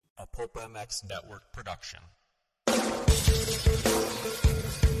Pulp MX Network production.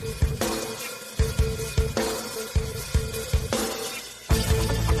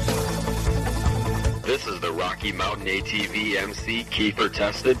 This is the Rocky Mountain ATV MC Keefer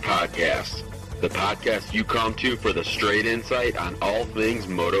Tested Podcast. The podcast you come to for the straight insight on all things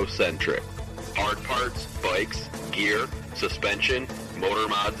moto-centric. Hard parts, bikes, gear, suspension, motor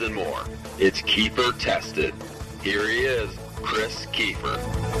mods, and more. It's Keefer Tested. Here he is, Chris Keefer.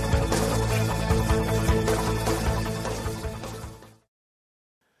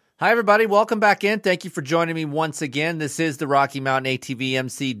 Hi, everybody. Welcome back in. Thank you for joining me once again. This is the Rocky Mountain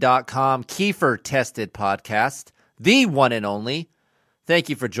ATVMC.com Keefer Tested Podcast, the one and only. Thank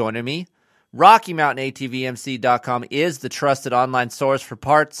you for joining me. Rocky Mountain ATVMC.com is the trusted online source for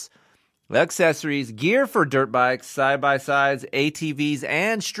parts, accessories, gear for dirt bikes, side-by-sides, ATVs,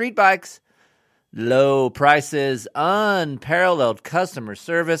 and street bikes. Low prices, unparalleled customer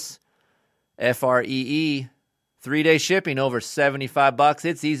service, FREE, 3-day shipping over $75.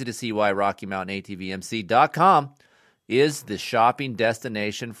 It's easy to see why RockyMountainATVMC.com is the shopping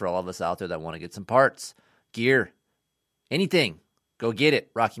destination for all of us out there that want to get some parts, gear, anything. Go get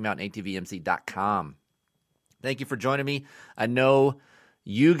it, RockyMountainATVMC.com. Thank you for joining me. I know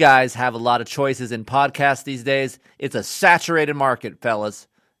you guys have a lot of choices in podcasts these days. It's a saturated market, fellas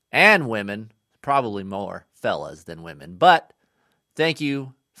and women. Probably more fellas than women. But thank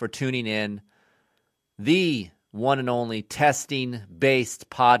you for tuning in. The one and only testing-based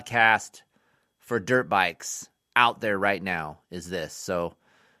podcast for dirt bikes out there right now is this. So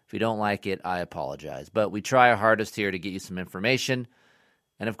if you don't like it, I apologize. But we try our hardest here to get you some information.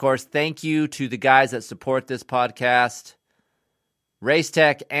 And, of course, thank you to the guys that support this podcast,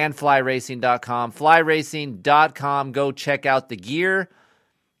 Racetech and FlyRacing.com. FlyRacing.com, go check out the gear.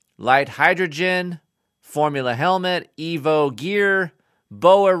 Light hydrogen, Formula helmet, Evo gear,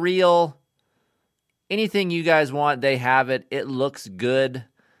 BOA reel, anything you guys want, they have it. It looks good.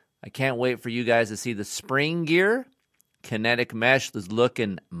 I can't wait for you guys to see the spring gear. Kinetic mesh is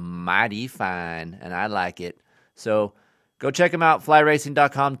looking mighty fine, and I like it. So go check them out,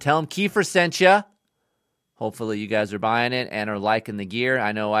 flyracing.com. Tell them Keefer sent you. Hopefully you guys are buying it and are liking the gear.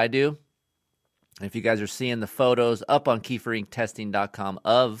 I know I do. If you guys are seeing the photos up on keeferinctesting.com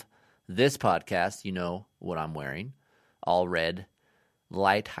of this podcast, you know what I'm wearing. All red,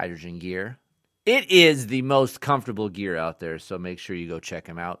 light hydrogen gear. It is the most comfortable gear out there, so make sure you go check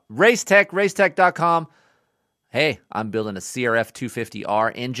them out. Racetech.com. Hey, I'm building a CRF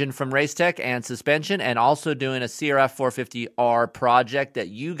 250R engine from Racetech and suspension, and also doing a CRF 450R project that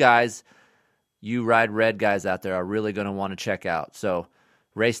you guys, you Ride Red guys out there, are really going to want to check out. So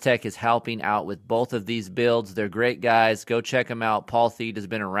Racetech is helping out with both of these builds. They're great guys. Go check them out. Paul Thede has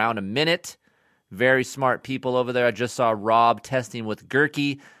been around a minute. Very smart people over there. I just saw Rob testing with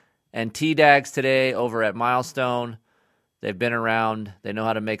Gurkey and T-Dags today over at Milestone. They've been around. They know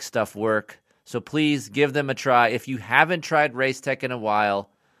how to make stuff work. So please give them a try. If you haven't tried Racetech in a while,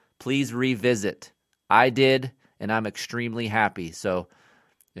 please revisit. I did, and I'm extremely happy. So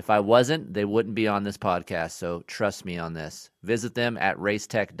if I wasn't, they wouldn't be on this podcast, so trust me on this. Visit them at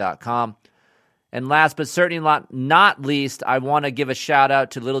racetech.com. And last but certainly not least, I want to give a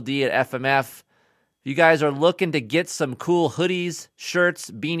shout-out to Little D at FMF. If you guys are looking to get some cool hoodies,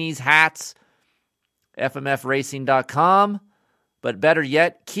 shirts, beanies, hats, fmfracing.com. But better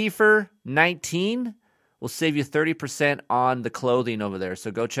yet, Keefer19 will save you 30% on the clothing over there,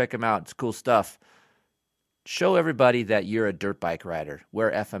 so go check them out. It's cool stuff. Show everybody that you're a dirt bike rider.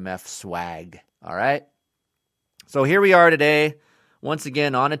 Wear FMF swag, all right? So here we are today, once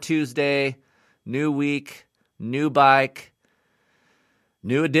again on a Tuesday, new week, new bike,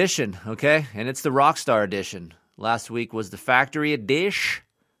 new edition, okay? And it's the Rockstar Edition. Last week was the Factory Edition.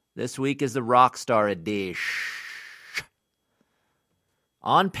 This week is the Rockstar Edition.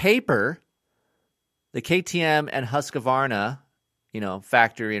 On paper, the KTM and Husqvarna,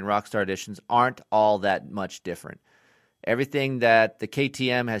 Factory and Rockstar Editions aren't all that much different. Everything that the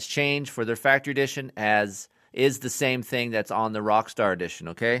KTM has changed for their Factory Edition is the same thing that's on the Rockstar Edition,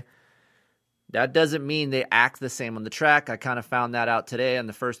 okay? That doesn't mean they act the same on the track. I kind of found that out today on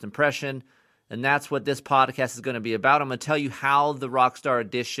the first impression, and that's what this podcast is going to be about. I'm going to tell you how the Rockstar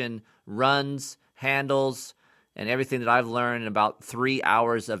Edition runs, handles, and everything that I've learned in about 3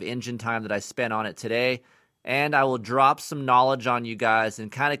 hours of engine time that I spent on it today. And I will drop some knowledge on you guys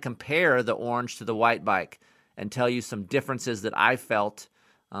and kind of compare the orange to the white bike and tell you some differences that I felt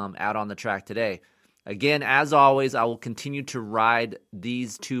out on the track today. Again, as always, I will continue to ride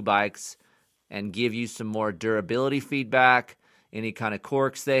these two bikes and give you some more durability feedback, any kind of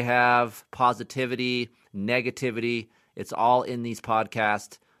quirks they have, positivity, negativity. It's all in these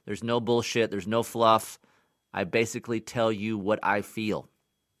podcasts. There's no bullshit. There's no fluff. I basically tell you what I feel.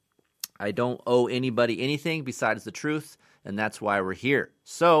 I don't owe anybody anything besides the truth, and that's why we're here.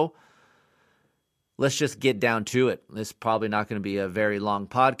 So let's just get down to it. This is probably not going to be a very long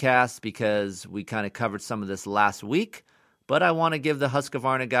podcast because we kind of covered some of this last week, but I want to give the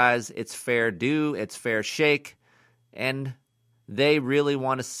Husqvarna guys its fair due, its fair shake, and they really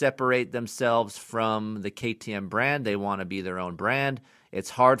want to separate themselves from the KTM brand. They want to be their own brand. It's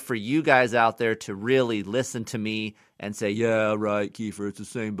hard for you guys out there to really listen to me and say, yeah, right, Keefer, it's the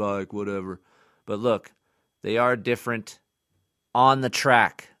same bike, whatever. But look, they are different on the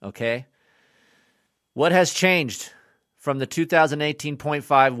track, okay? What has changed from the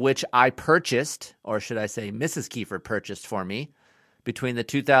 2018.5, which I purchased, or should I say Mrs. Keefer purchased for me, between the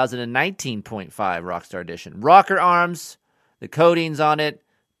 2019.5 Rockstar Edition? Rocker arms, the coatings on it,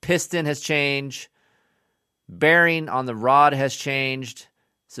 piston has changed, bearing on the rod has changed,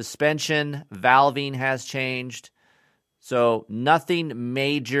 suspension, valving has changed. So nothing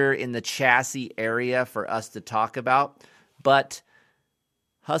major in the chassis area for us to talk about, but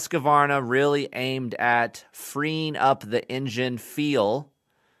Husqvarna really aimed at freeing up the engine feel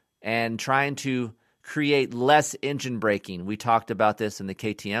and trying to create less engine braking. We talked about this in the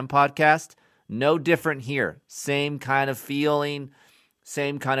KTM podcast. No different here. Same kind of feeling,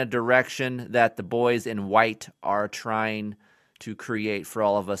 same kind of direction that the boys in white are trying to create for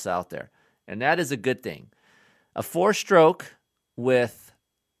all of us out there. And that is a good thing. A 4-stroke with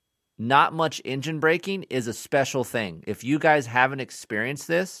not much engine braking is a special thing. If you guys haven't experienced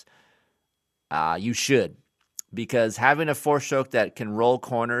this, you should. Because having a 4-stroke that can roll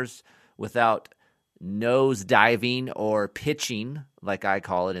corners without nose diving or pitching, like I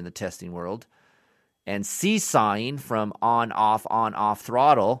call it in the testing world, and seesawing from on-off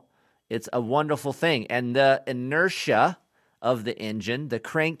throttle, it's a wonderful thing. And the inertia of the engine, the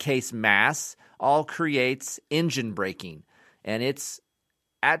crankcase mass, all creates engine braking. And it's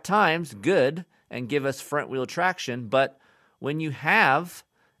at times good and give us front-wheel traction, but when you have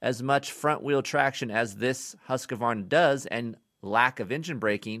as much front-wheel traction as this Husqvarna does and lack of engine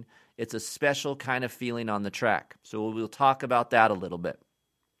braking, it's a special kind of feeling on the track. So we'll talk about that a little bit.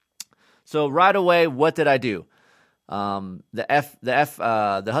 So right away, what did I do? The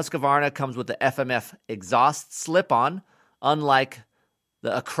Husqvarna comes with the FMF exhaust slip-on, unlike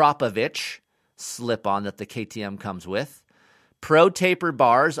the Akrapovic slip-on that the KTM comes with. Pro taper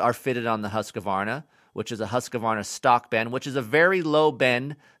bars are fitted on the Husqvarna, which is a Husqvarna stock bend, which is a very low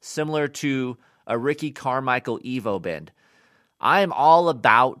bend, similar to a Ricky Carmichael Evo bend. I am all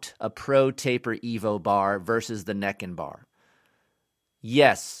about a Pro Taper Evo bar versus the Necken bar.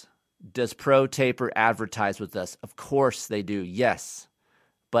 Yes, does Pro Taper advertise with us? Of course they do, yes.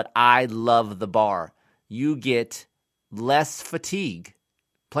 But I love the bar. You get less fatigue,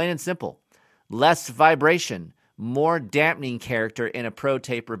 plain and simple. Less vibration, more dampening character in a Pro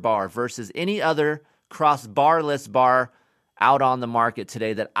Taper bar versus any other cross-barless bar out on the market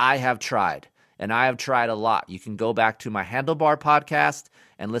today that I have tried. And I have tried a lot. You can go back to my handlebar podcast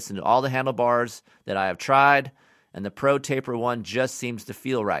and listen to all the handlebars that I have tried, and the Pro Taper one just seems to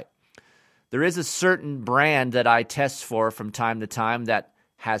feel right. There is a certain brand that I test for from time to time that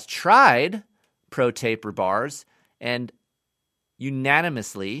has tried Pro Taper bars, and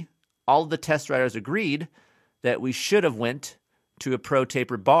unanimously, all of the test riders agreed that we should have went to a Pro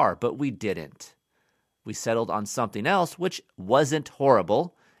Taper bar, but we didn't. We settled on something else, which wasn't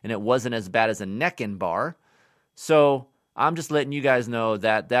horrible, and it wasn't as bad as a Necken bar. So I'm just letting you guys know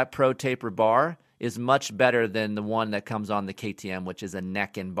that that Pro Taper bar is much better than the one that comes on the KTM, which is a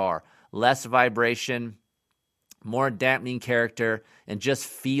Necken bar. Less vibration, more dampening character, and just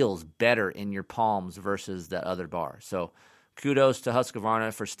feels better in your palms versus that other bar. So kudos to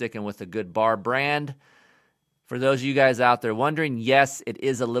Husqvarna for sticking with a good bar brand. For those of you guys out there wondering, yes, it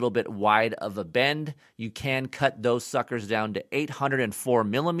is a little bit wide of a bend. You can cut those suckers down to 804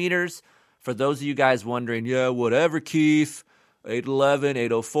 millimeters. For those of you guys wondering, yeah, whatever, Keith, 811,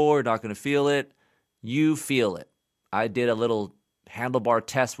 804, not going to feel it. You feel it. I did a little handlebar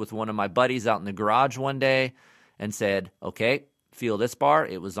test with one of my buddies out in the garage one day and said, okay, feel this bar.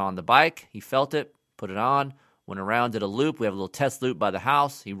 It was on the bike. He felt it, put it on, went around, did a loop. We have a little test loop by the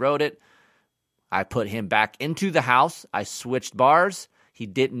house. He rode it. I put him back into the house. I switched bars. He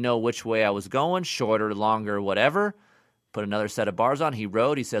didn't know which way I was going, shorter, longer, whatever. Put another set of bars on. He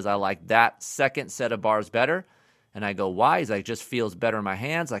rode. He says, I like that second set of bars better. And I go, why? He's like, it just feels better in my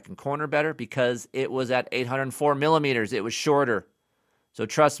hands. I can corner better because it was at 804 millimeters. It was shorter. So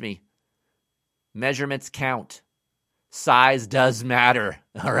trust me, measurements count. Size does matter,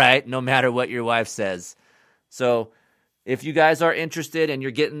 all right? No matter what your wife says. So If you guys are interested and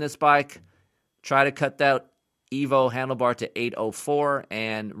you're getting this bike, try to cut that Evo handlebar to 804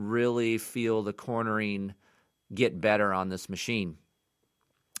 and really feel the cornering get better on this machine.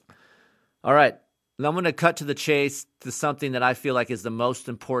 All right, now I'm going to cut to the chase to something that I feel like is the most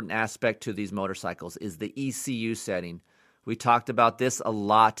important aspect to these motorcycles is the ECU setting. We talked about this a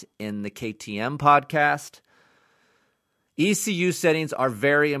lot in the KTM podcast. ECU settings are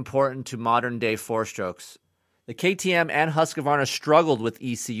very important to modern-day four-strokes. The KTM and Husqvarna struggled with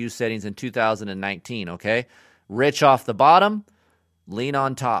ECU settings in 2019, okay? Rich off the bottom, lean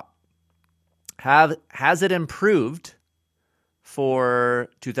on top. Has it improved for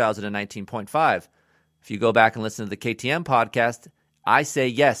 2019.5? If you go back and listen to the KTM podcast, I say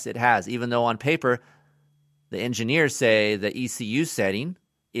yes, it has, even though on paper, the engineers say the ECU setting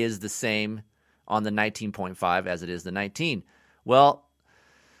is the same on the 19.5 as it is the 19. Well,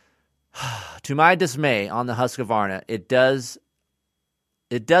 to my dismay on the Husqvarna, it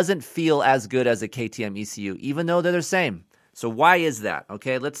doesn't feel as good as a KTM ECU, even though they're the same. So why is that?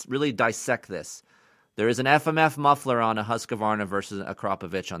 Okay, let's really dissect this. There is an FMF muffler on a Husqvarna versus a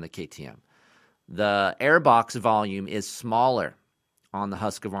Krapovich on the KTM. The airbox volume is smaller on the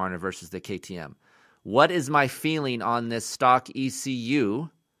Husqvarna versus the KTM. What is my feeling on this stock ECU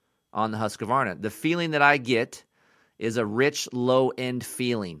on the Husqvarna? The feeling that I get is a rich, low-end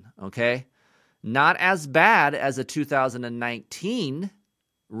feeling, okay? Not as bad as a 2019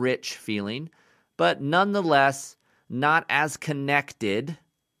 rich feeling, but nonetheless not as connected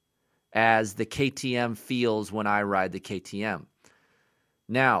as the KTM feels when I ride the KTM.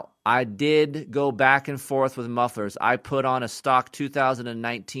 Now, I did go back and forth with mufflers. I put on a stock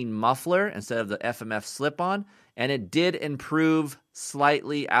 2019 muffler instead of the FMF slip-on, and it did improve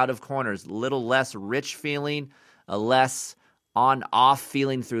slightly out of corners. A little less rich feeling, a less on-off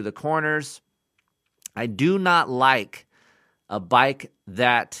feeling through the corners. I do not like a bike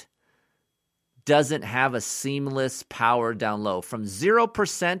that doesn't have a seamless power down low. From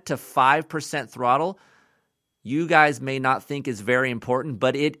 0% to 5% throttle, you guys may not think is very important,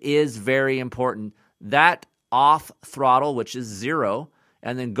 but it is very important. That off throttle, which is 0,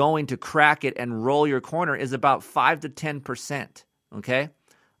 and then going to crack it and roll your corner is about 5 to 10%, okay?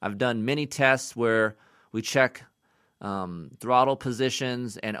 I've done many tests where we check throttle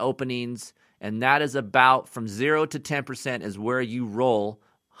positions and openings, and that is about from 0 to 10% is where you roll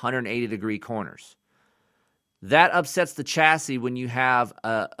 180-degree corners. That upsets the chassis when you have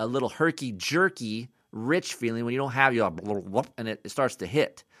a little herky-jerky rich feeling when you don't have and it starts to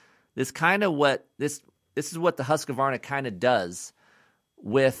hit. This is what the Husqvarna kind of does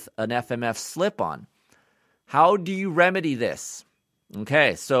with an FMF slip-on. How do you remedy this?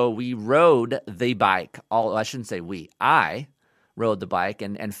 Okay, so we rode the bike. I rode the bike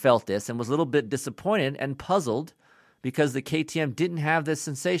and felt this and was a little bit disappointed and puzzled because the KTM didn't have this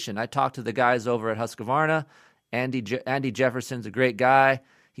sensation. I talked to the guys over at Husqvarna. Andy Jefferson's a great guy.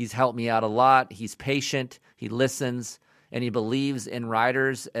 He's helped me out a lot. He's patient. He listens, and he believes in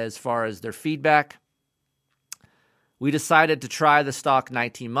riders as far as their feedback. We decided to try the stock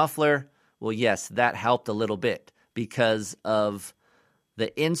 19 muffler. Well, yes, that helped a little bit because of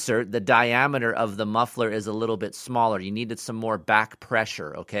the insert. The diameter of the muffler is a little bit smaller. You needed some more back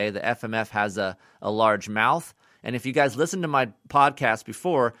pressure, okay? The FMF has a large mouth. And if you guys listened to my podcast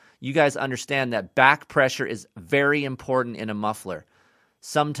before, you guys understand that back pressure is very important in a muffler.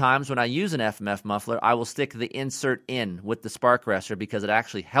 Sometimes when I use an FMF muffler, I will stick the insert in with the spark arrestor because it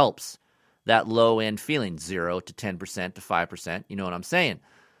actually helps that low-end feeling, 0 to 10% to 5%. You know what I'm saying?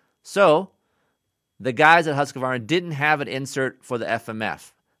 So the guys at Husqvarna didn't have an insert for the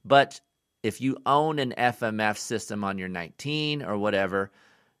FMF. But if you own an FMF system on your 19 or whatever,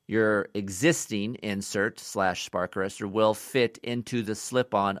 your existing insert / spark arrestor will fit into the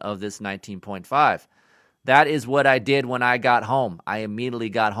slip-on of this 19.5. That is what I did when I got home. I immediately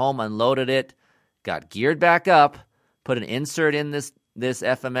got home, unloaded it, got geared back up, put an insert in this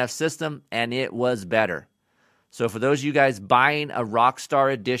FMF system, and it was better. So for those of you guys buying a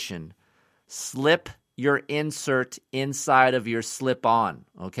Rockstar Edition, slip your insert inside of your slip-on,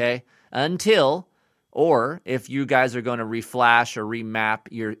 okay? Or if you guys are going to reflash or remap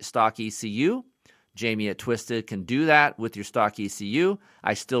your stock ECU, Jamie at Twisted can do that with your stock ECU.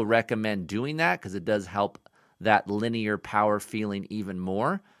 I still recommend doing that because it does help that linear power feeling even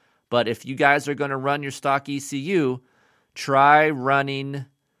more. But if you guys are going to run your stock ECU, try running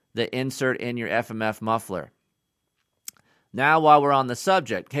the insert in your FMF muffler. Now, while we're on the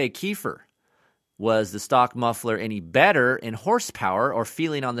subject, hey, Keefer, was the stock muffler any better in horsepower or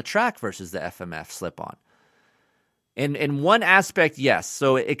feeling on the track versus the FMF slip-on? In one aspect, yes.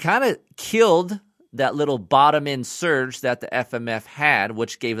 So it kind of killed that little bottom end surge that the FMF had,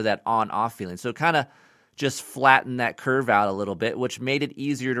 which gave it that on-off feeling. So it kind of just flattened that curve out a little bit, which made it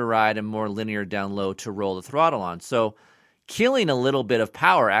easier to ride and more linear down low to roll the throttle on. So killing a little bit of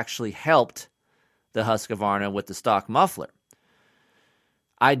power actually helped the Husqvarna with the stock muffler.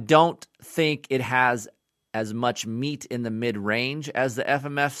 I don't think it has as much meat in the mid-range as the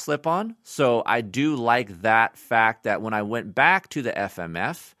FMF slip-on, so I do like that fact that when I went back to the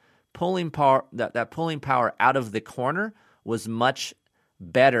FMF, pulling power out of the corner was much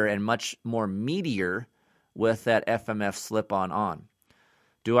better and much more meatier with that FMF slip-on on.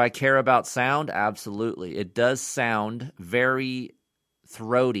 Do I care about sound? Absolutely. It does sound very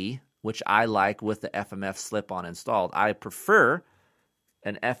throaty, which I like with the FMF slip-on installed. I prefer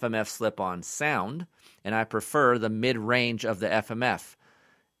an FMF slip-on sound, and I prefer the mid-range of the FMF.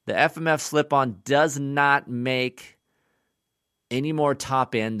 The FMF slip-on does not make any more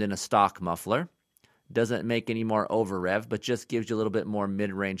top end than a stock muffler. Doesn't make any more over rev, but just gives you a little bit more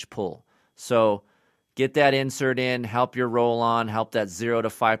mid-range pull. So get that insert in, help your roll on, help that 0 to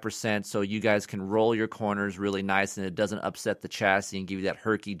 5% so you guys can roll your corners really nice and it doesn't upset the chassis and give you that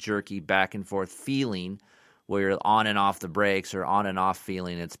herky-jerky back and forth feeling where you're on and off the brakes or on and off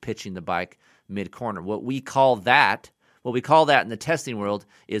feeling. It's pitching the bike mid-corner. What we call that in the testing world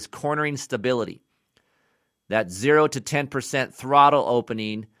is cornering stability. That 0 to 10% throttle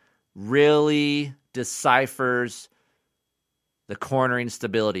opening really deciphers the cornering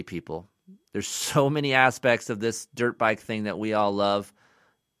stability, people. There's so many aspects of this dirt bike thing that we all love,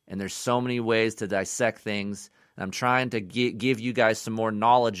 and there's so many ways to dissect things. And I'm trying to give you guys some more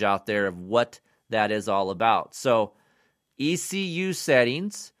knowledge out there of what that is all about. So ECU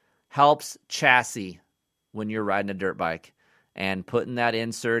settings helps chassis when you're riding a dirt bike, and putting that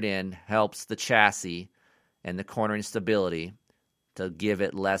insert in helps the chassis and the cornering stability to give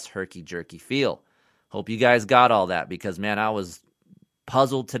it less herky-jerky feel. Hope you guys got all that because, man, I was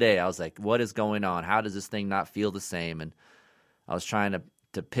puzzled today. I was like, what is going on? How does this thing not feel the same? And I was trying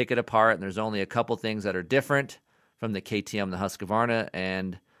to pick it apart, and there's only a couple things that are different from the KTM and the Husqvarna,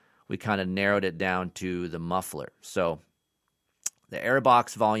 and we kind of narrowed it down to the muffler. So the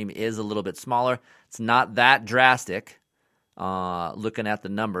airbox volume is a little bit smaller. It's not that drastic looking at the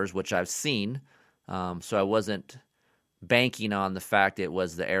numbers, which I've seen. So I wasn't banking on the fact it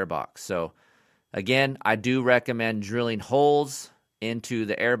was the airbox. So again, I do recommend drilling holes into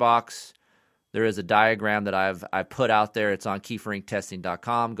the airbox. There is a diagram that I put out there. It's on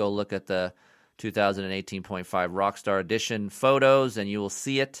keeferinctesting.com. Go look at the 2018.5 Rockstar Edition photos, and you will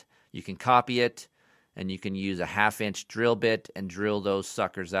see it. You can copy it, and you can use a 1/2-inch drill bit and drill those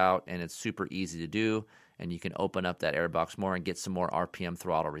suckers out, and it's super easy to do, and you can open up that airbox more and get some more RPM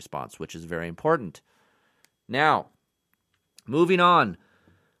throttle response, which is very important. Now, moving on,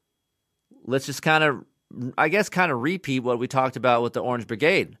 let's just kind of repeat what we talked about with the Orange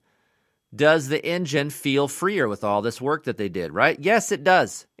Brigade. Does the engine feel freer with all this work that they did, right? Yes, it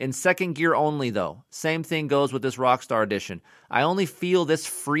does. In second gear only, though. Same thing goes with this Rockstar Edition. I only feel this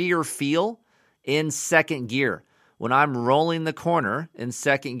freer feel in second gear. When I'm rolling the corner in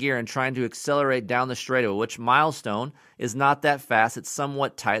second gear and trying to accelerate down the straightaway, which milestone is not that fast. It's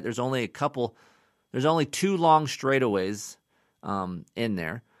somewhat tight. There's only 2 long straightaways in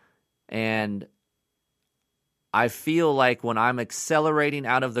there. And I feel like when I'm accelerating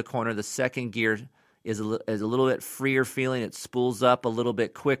out of the corner, the second gear is a little bit freer feeling. It spools up a little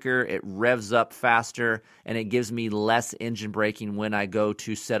bit quicker. It revs up faster, and it gives me less engine braking when I go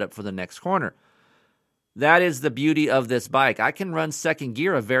to set up for the next corner. That is the beauty of this bike. I can run second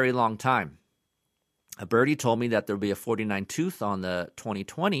gear a very long time. A birdie told me that there'll be a 49 tooth on the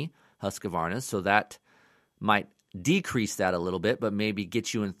 2020 Husqvarna, so that might decrease that a little bit, but maybe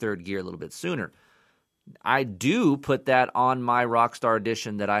get you in third gear a little bit sooner. I do put that on my Rockstar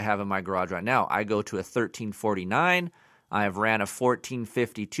Edition that I have in my garage right now. I go to a 1349. I have ran a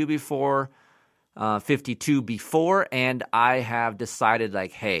 1452 before, 52 before, and I have decided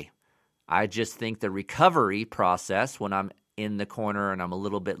hey, I just think the recovery process when I'm in the corner and I'm a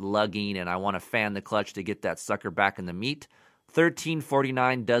little bit lugging and I want to fan the clutch to get that sucker back in the meat,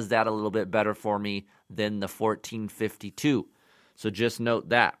 1349 does that a little bit better for me than the 1452. So just note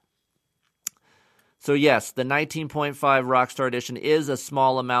that. So yes, the 19.5 Rockstar Edition is a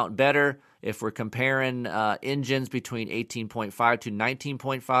small amount better. If we're comparing engines between 18.5 to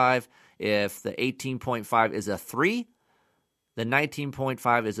 19.5, if the 18.5 is a 3, the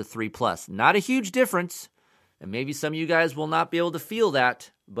 19.5 is a 3+. Not a huge difference, and maybe some of you guys will not be able to feel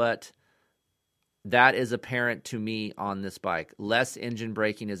that, but that is apparent to me on this bike. Less engine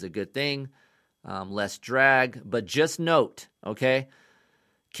braking is a good thing, less drag, but just note, okay?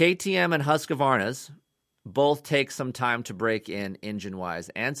 KTM and Husqvarna's both take some time to break in engine-wise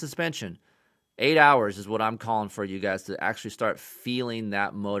and suspension. 8 hours is what I'm calling for you guys to actually start feeling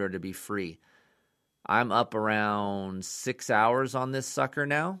that motor to be free. I'm up around 6 hours on this sucker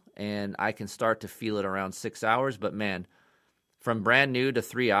now, and I can start to feel it around 6 hours. But, man, from brand new to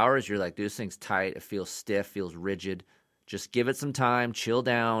 3 hours, you're like, this thing's tight. It feels stiff, feels rigid. Just give it some time, chill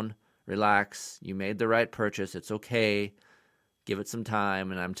down, relax. You made the right purchase. It's okay. Give it some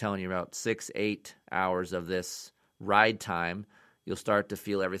time, and I'm telling you, about 6-8 hours of this ride time, you'll start to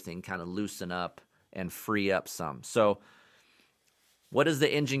feel everything kind of loosen up and free up some. So what is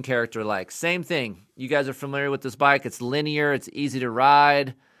the engine character like? Same thing. You guys are familiar with this bike. It's linear. It's easy to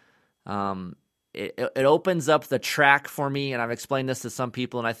ride. It opens up the track for me, and I've explained this to some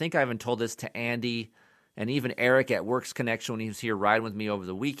people, and I think I even told this to Andy and even Eric at Works Connection when he was here riding with me over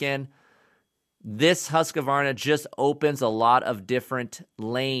the weekend. This Husqvarna just opens a lot of different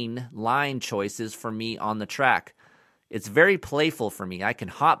line choices for me on the track. It's very playful for me. I can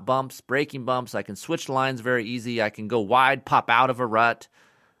hop bumps, braking bumps. I can switch lines very easy. I can go wide, pop out of a rut.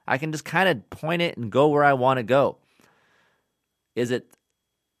 I can just kind of point it and go where I want to go. Is it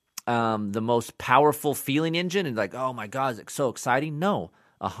the most powerful feeling engine? And like, oh my God, is it so exciting? No.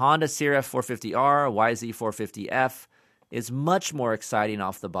 A Honda CRF 450R, YZ 450F is much more exciting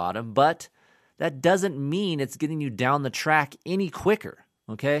off the bottom, but that doesn't mean it's getting you down the track any quicker,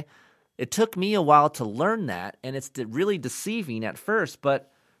 okay? It took me a while to learn that, and it's really deceiving at first,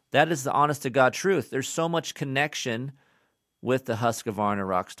 but that is the honest-to-God truth. There's so much connection with the Husqvarna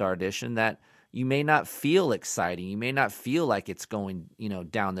Rockstar Edition that you may not feel exciting. You may not feel like it's going,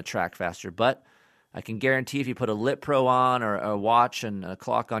 down the track faster, but I can guarantee if you put a Lit Pro on or a watch and a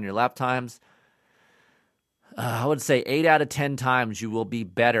clock on your lap times, I would say 8 out of 10 times you will be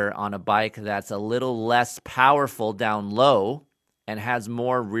better on a bike that's a little less powerful down low and has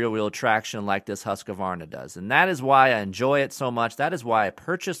more rear-wheel traction like this Husqvarna does. And that is why I enjoy it so much. That is why I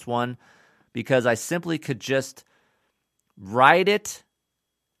purchased one, because I simply could just ride it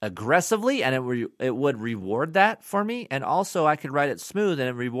aggressively and it would reward that for me. And also I could ride it smooth and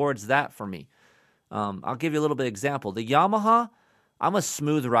it rewards that for me. I'll give you a little bit of example. The Yamaha, I'm a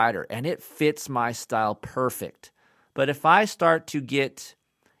smooth rider, and it fits my style perfect. But if I start to get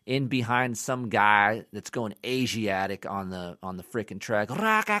in behind some guy that's going Asiatic on the frickin' track,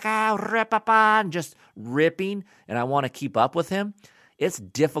 and just ripping, and I want to keep up with him, it's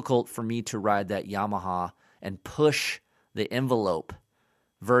difficult for me to ride that Yamaha and push the envelope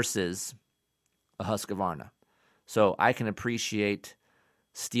versus a Husqvarna. So I can appreciate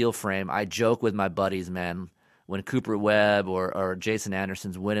steel frame. I joke with my buddies, man, when Cooper Webb or Jason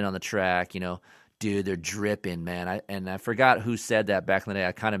Anderson's winning on the track, dude, they're dripping, man. I forgot who said that back in the day.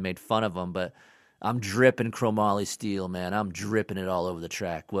 I kind of made fun of them, but I'm dripping chromoly steel, man. I'm dripping it all over the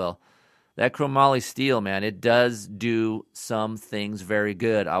track. Well, that chromoly steel, man, it does do some things very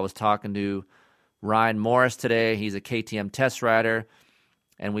good. I was talking to Ryan Morris today. He's a KTM test rider,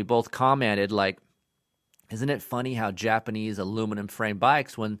 and we both commented, like, isn't it funny how Japanese aluminum frame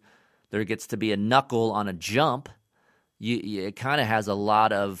bikes, when there gets to be a knuckle on a jump, it kind of has a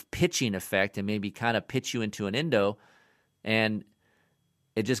lot of pitching effect and maybe kind of pitch you into an endo, and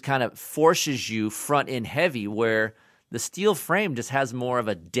it just kind of forces you front end heavy, where the steel frame just has more of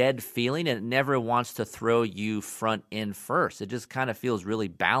a dead feeling and it never wants to throw you front end first. It just kind of feels really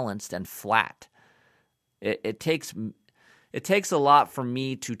balanced and flat. It takes a lot for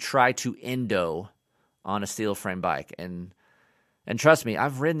me to try to endo on a steel frame bike, and trust me,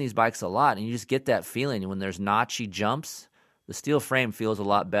 I've ridden these bikes a lot, and you just get that feeling when there's notchy jumps. The steel frame feels a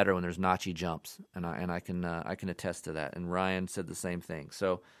lot better when there's notchy jumps, and I can attest to that. And Ryan said the same thing.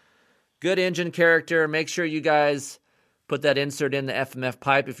 So good engine character. Make sure you guys put that insert in the FMF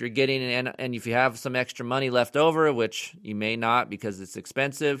pipe if you're getting it, and if you have some extra money left over, which you may not because it's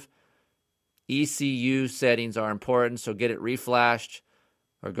expensive. ECU settings are important, so get it reflashed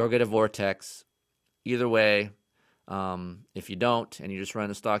or go get a Vortex. Either way, if you don't and you just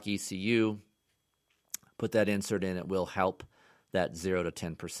run a stock ECU, put that insert in. It will help that 0 to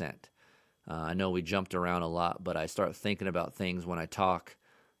 10%. I know we jumped around a lot, but I start thinking about things when I talk,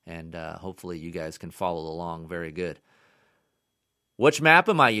 and hopefully you guys can follow along very good. Which map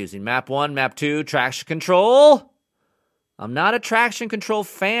am I using? Map 1, Map 2, traction control? I'm not a traction control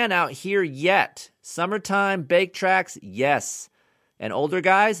fan out here yet. Summertime, bake tracks, yes. And older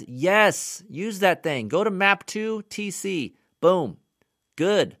guys, yes. Use that thing. Go to Map 2, TC. Boom.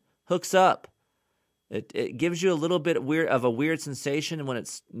 Good. Hooks up. It gives you a little bit of a weird sensation when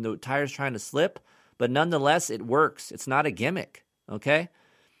the tire's trying to slip, but nonetheless, it works. It's not a gimmick, okay?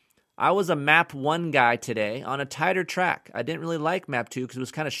 I was a map 1 guy today on a tighter track. I didn't really like map 2 because it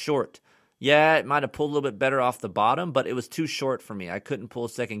was kind of short. Yeah, it might have pulled a little bit better off the bottom, but it was too short for me. I couldn't pull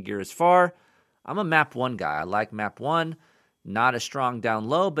second gear as far. I'm a map 1 guy. I like map 1. Not as strong down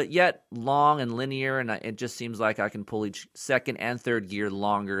low, but yet long and linear, and it just seems like I can pull each second and third gear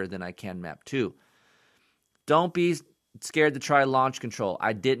longer than I can map 2. Don't be scared to try launch control.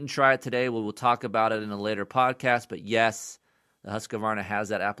 I didn't try it today. We'll talk about it in a later podcast, but yes, the Husqvarna has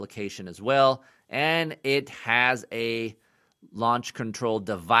that application as well, and it has a launch control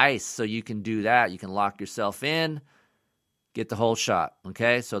device, so you can do that. You can lock yourself in, get the whole shot,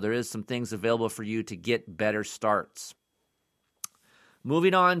 okay? So there is some things available for you to get better starts.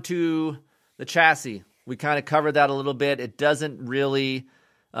 Moving on to the chassis. We kind of covered that a little bit. It doesn't really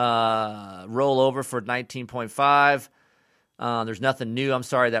roll over for 19.5. There's nothing new,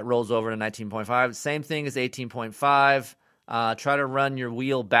 that rolls over to 19.5. Same thing as 18.5. Try to run your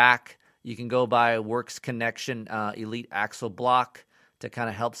wheel back. You can go buy a Works Connection Elite Axle Block to kind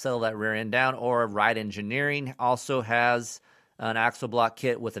of help settle that rear end down, or Ride Engineering also has an axle block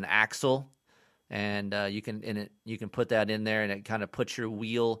kit with an axle. And you can put that in there, and it kind of puts your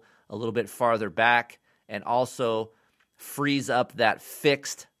wheel a little bit farther back, and also frees up that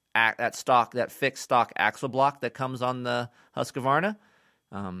fixed stock axle block that comes on the Husqvarna.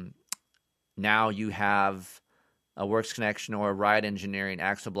 Now you have a Works Connection or a Ride Engineering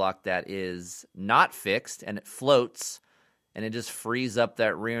axle block that is not fixed, and it floats, and it just frees up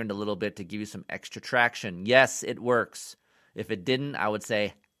that rear end a little bit to give you some extra traction. Yes, it works. If it didn't, I would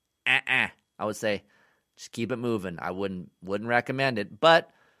say, I would say, just keep it moving. I wouldn't recommend it, but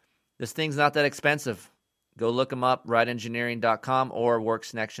this thing's not that expensive. Go look them up, rideengineering.com or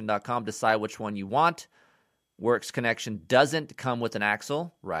worksconnection.com. Decide which one you want. Works Connection doesn't come with an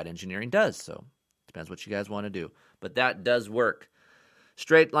axle. Ride Engineering does, so depends what you guys want to do. But that does work.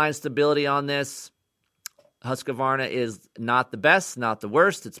 Straight line stability on this. Husqvarna is not the best, not the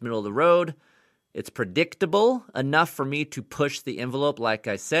worst. It's middle of the road. It's predictable enough for me to push the envelope, like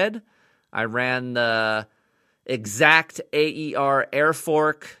I said. I ran the exact AER air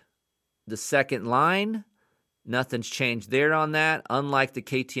fork, the second line. Nothing's changed there on that. Unlike the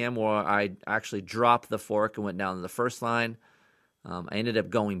KTM, where I actually dropped the fork and went down to the first line. I ended up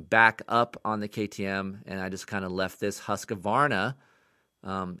going back up on the KTM, and I just kind of left this Husqvarna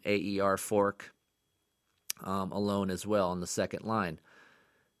AER fork alone as well on the second line.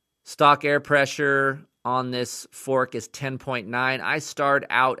 Stock air pressure on this fork is 10.9. I start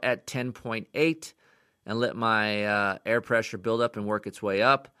out at 10.8 and let my air pressure build up and work its way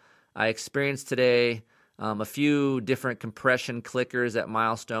up. I experienced today a few different compression clickers at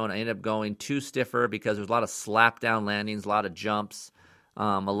Milestone. I ended up going too stiffer because there's a lot of slap down landings, a lot of jumps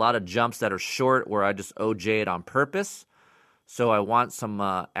that are short where I just OJ it on purpose. So I want some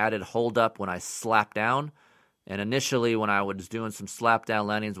added hold up when I slap down. And initially, when I was doing some slap down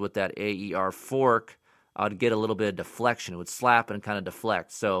landings with that AER fork, I would get a little bit of deflection. It would slap and kind of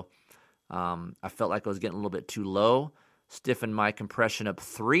deflect. So I felt like I was getting a little bit too low. Stiffened my compression up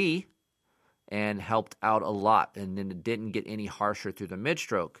 3 and helped out a lot. And then it didn't get any harsher through the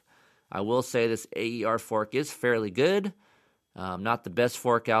mid-stroke. I will say this AER fork is fairly good. Not the best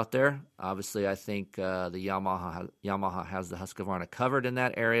fork out there. Obviously, I think the Yamaha has the Husqvarna covered in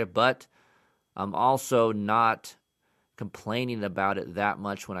that area, but I'm also not complaining about it that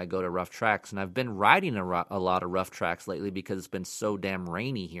much when I go to rough tracks. And I've been riding a lot of rough tracks lately because it's been so damn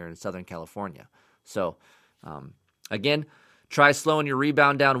rainy here in Southern California. So, again, try slowing your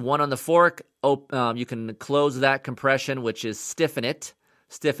rebound down 1 on the fork. You can close that compression, which is stiffen it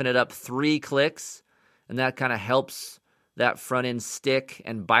up 3 clicks, and that kind of helps that front end stick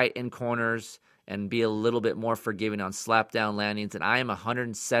and bite in corners and be a little bit more forgiving on slap down landings. And I am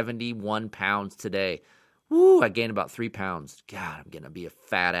 171 pounds today. Woo, I gained about 3 pounds. God, I'm going to be a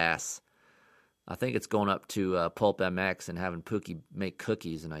fat ass. I think it's going up to Pulp MX and having Pookie make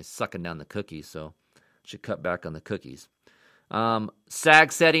cookies, and I sucking down the cookies, so I should cut back on the cookies.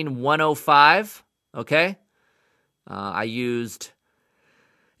 Sag setting 105, okay?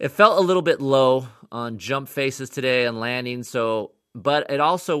 It felt a little bit low on jump faces today and landing, but it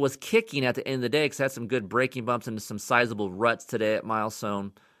also was kicking at the end of the day because I had some good braking bumps into some sizable ruts today at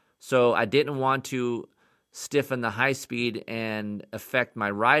Milestone. So I didn't want to stiffen the high speed and affect my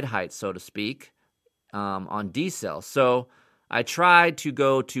ride height, so to speak, on decel. So I tried to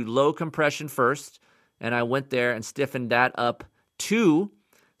go to low compression first, and I went there and stiffened that up 2,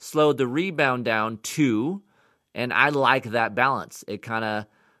 slowed the rebound down 2, and I like that balance. It kind of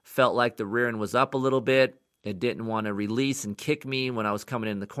felt like the rear end was up a little bit. It didn't want to release and kick me when I was coming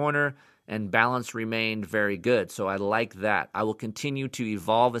in the corner, and balance remained very good. So I like that. I will continue to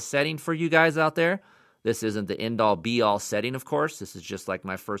evolve a setting for you guys out there. This isn't the end-all, be-all setting, of course. This is just like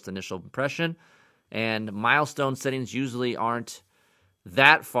my first initial impression. And milestone settings usually aren't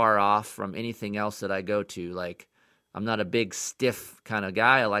that far off from anything else that I go to. Like, I'm not a big, stiff kind of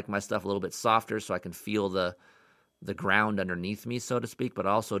guy. I like my stuff a little bit softer so I can feel the ground underneath me, so to speak, but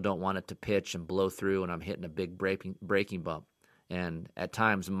I also don't want it to pitch and blow through when I'm hitting a big braking bump. And at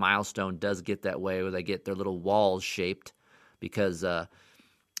times, milestone does get that way where they get their little walls shaped because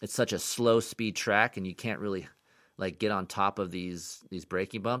it's such a slow speed track and you can't really like get on top of these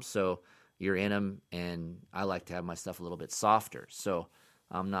braking bumps. So you're in them, and I like to have my stuff a little bit softer. So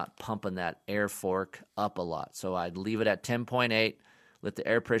I'm not pumping that air fork up a lot. So I'd leave it at 10.8, let the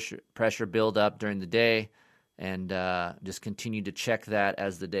air pressure build up during the day, and just continue to check that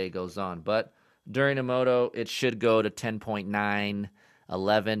as the day goes on. But during a moto, it should go to 10.9,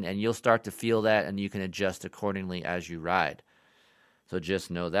 11, and you'll start to feel that, and you can adjust accordingly as you ride. So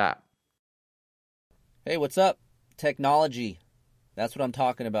just know that. Hey, what's up? Technology. That's what I'm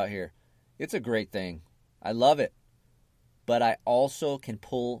talking about here. It's a great thing. I love it. But I also can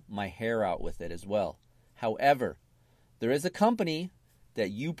pull my hair out with it as well. However, there is a company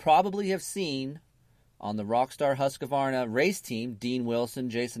that you probably have seen on the Rockstar Husqvarna race team, Dean Wilson,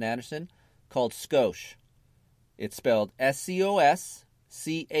 Jason Anderson, called Scosche. It's spelled Scosche.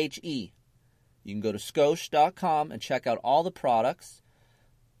 You can go to Scosche.com and check out all the products.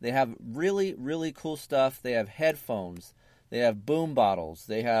 They have really, really cool stuff. They have headphones. They have boom bottles.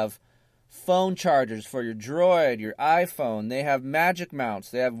 They have phone chargers for your Droid, your iPhone. They have magic mounts.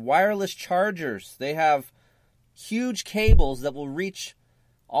 They have wireless chargers. They have huge cables that will reach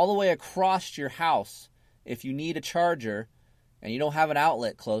all the way across your house if you need a charger and you don't have an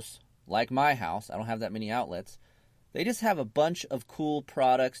outlet close, like my house. I don't have that many outlets. They just have a bunch of cool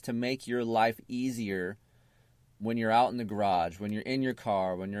products to make your life easier when you're out in the garage, when you're in your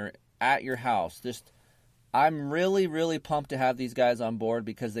car, when you're at your house. I'm really, really pumped to have these guys on board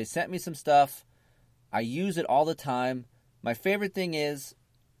because they sent me some stuff. I use it all the time. My favorite thing is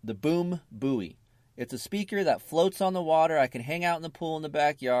the Boom Buoy. It's a speaker that floats on the water. I can hang out in the pool in the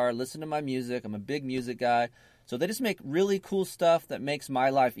backyard, listen to my music. I'm a big music guy. So they just make really cool stuff that makes my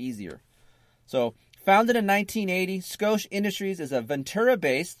life easier. So founded in 1980, Scosche Industries is a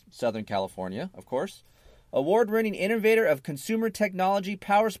Ventura-based, Southern California, of course, award-winning innovator of consumer technology,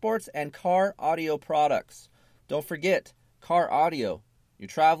 power sports, and car audio products. Don't forget, car audio. You're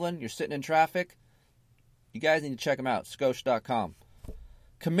traveling, you're sitting in traffic. You guys need to check them out, Scosche.com.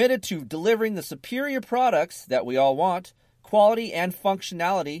 Committed to delivering the superior products that we all want, quality and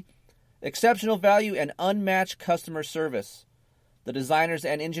functionality, exceptional value, and unmatched customer service. The designers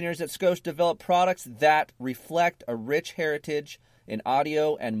and engineers at Scosche develop products that reflect a rich heritage in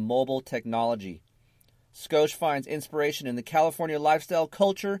audio and mobile technology. Scosche finds inspiration in the California lifestyle,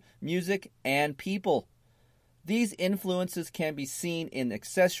 culture, music, and people. These influences can be seen in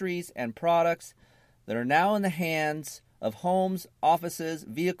accessories and products that are now in the hands of homes, offices,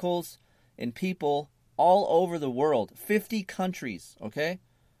 vehicles, and people all over the world. 50 countries, okay?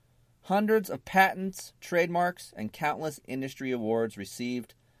 Hundreds of patents, trademarks, and countless industry awards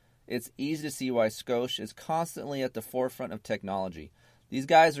received. It's easy to see why Scosche is constantly at the forefront of technology. These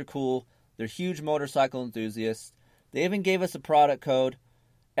guys are cool. They're huge motorcycle enthusiasts. They even gave us a product code,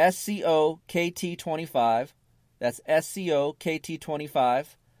 SCOKT25. That's SCOKT25.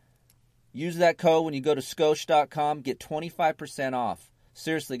 Use that code when you go to Scosche.com. Get 25% off.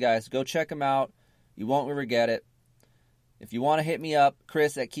 Seriously, guys, go check them out. You won't regret it. If you want to hit me up,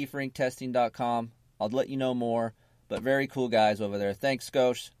 Chris at KeeferInkTesting.com. I'll let you know more. But very cool guys over there. Thanks,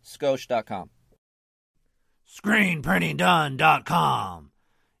 Scosche. Scosche.com. ScreenPrintingDone.com.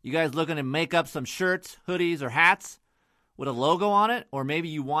 You guys looking to make up some shirts, hoodies, or hats with a logo on it? Or maybe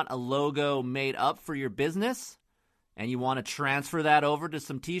you want a logo made up for your business and you want to transfer that over to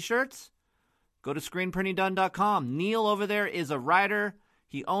some t-shirts? Go to ScreenPrintingDone.com. Neil over there is a writer.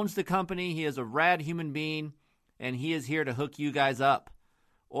 He owns the company. He is a rad human being, and he is here to hook you guys up.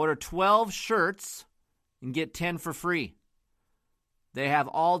 Order 12 shirts and get 10 for free. They have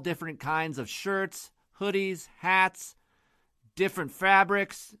all different kinds of shirts, hoodies, hats, different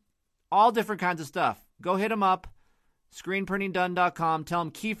fabrics, all different kinds of stuff. Go hit them up, ScreenPrintingDone.com. Tell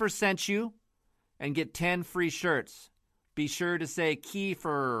them Keefer sent you and get 10 free shirts. Be sure to say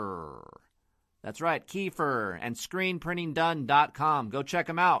Keefer. That's right, Keefer, and ScreenPrintingDone.com. Go check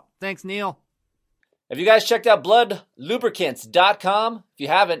them out. Thanks, Neil. Have you guys checked out BloodLubricants.com? If you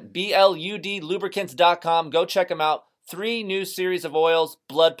haven't, BLUDLubricants.com. Go check them out. 3 new series of oils,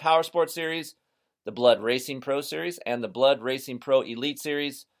 Blood Power Sport Series, the Blood Racing Pro Series, and the Blood Racing Pro Elite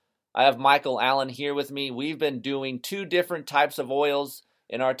Series. I have Michael Allen here with me. We've been doing 2 different types of oils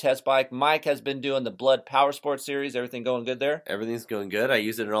in our test bike. Mike has been doing the Blood Power Sports series. Everything going good there? Everything's going good. I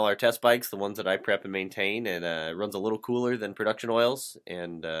use it in all our test bikes, the ones that I prep and maintain, and it runs a little cooler than production oils,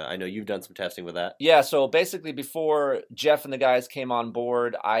 and I know you've done some testing with that. Yeah, so basically before Jeff and the guys came on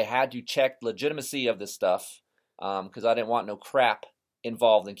board, I had to check legitimacy of this stuff because I didn't want no crap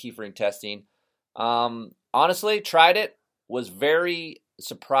involved in keefering testing. Honestly, tried it, was very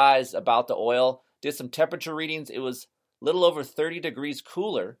surprised about the oil, did some temperature readings. It was a little over 30 degrees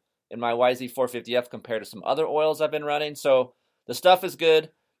cooler in my YZ450F compared to some other oils I've been running. So the stuff is good.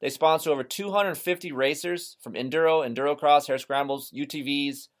 They sponsor over 250 racers from Enduro, Endurocross, Hare Scrambles,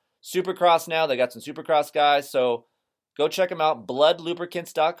 UTVs, Supercross now. They got some Supercross guys. So go check them out,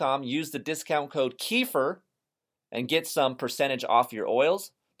 bloodlubricants.com. Use the discount code Keefer and get some percentage off your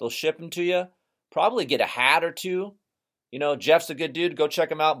oils. They'll ship them to you. Probably get a hat or 2. You know, Jeff's a good dude. Go check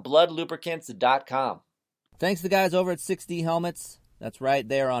him out, bloodlubricants.com. Thanks to the guys over at 6D Helmets. That's right,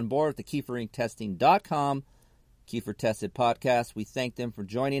 they are on board with the keeferinctesting.com Keefer Tested Podcast. We thank them for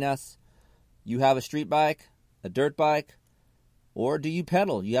joining us. You have a street bike, a dirt bike, or do you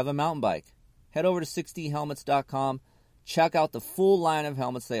pedal? You have a mountain bike. Head over to 6dhelmets.com. Check out the full line of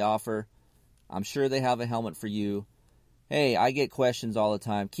helmets they offer. I'm sure they have a helmet for you. Hey, I get questions all the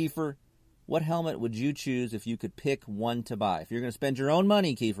time. Keefer, what helmet would you choose if you could pick one to buy? If you're going to spend your own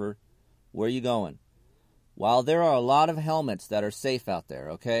money, Keefer, where are you going? While there are a lot of helmets that are safe out there,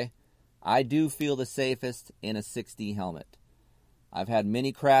 okay, I do feel the safest in a 6D helmet. I've had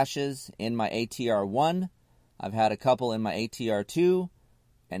many crashes in my ATR-1. I've had a couple in my ATR-2,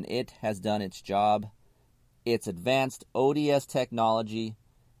 and it has done its job. It's advanced ODS technology.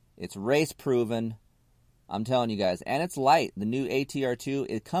 It's race-proven. I'm telling you guys. And it's light. The new ATR-2,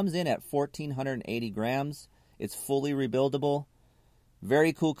 it comes in at 1,480 grams. It's fully rebuildable.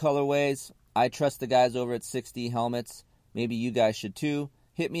 Very cool colorways. I trust the guys over at 6D Helmets. Maybe you guys should too.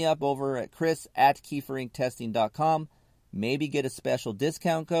 Hit me up over at chris@keeferinctesting.com. Maybe get a special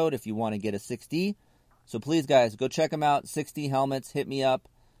discount code if you want to get a 6D. So please, guys, go check them out. 6D Helmets. Hit me up.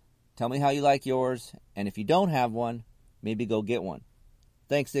 Tell me how you like yours. And if you don't have one, maybe go get one.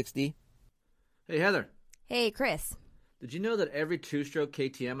 Thanks, 6D. Hey, Heather. Hey, Chris. Did you know that every 2-stroke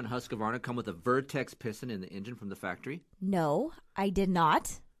KTM and Husqvarna come with a Vertex piston in the engine from the factory? No, I did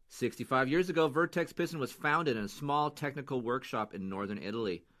not. 65 years ago, Vertex Piston was founded in a small technical workshop in northern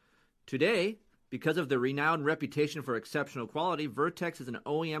Italy. Today, because of their renowned reputation for exceptional quality, Vertex is an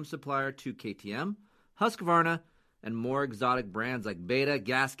OEM supplier to KTM, Husqvarna, and more exotic brands like Beta,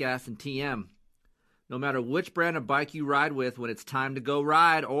 Gas, and TM. No matter which brand of bike you ride with, when it's time to go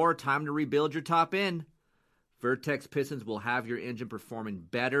ride or time to rebuild your top end, Vertex Pistons will have your engine performing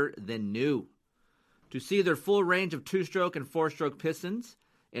better than new. To see their full range of 2-stroke and 4-stroke pistons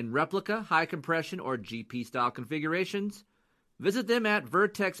in replica, high compression, or GP-style configurations, visit them at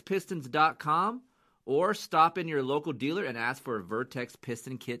vertexpistons.com or stop in your local dealer and ask for a Vertex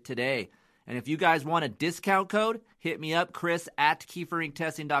Piston Kit today. And if you guys want a discount code, hit me up,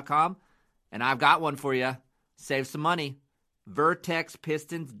 chris@keeferinctesting.com, and I've got one for you. Save some money.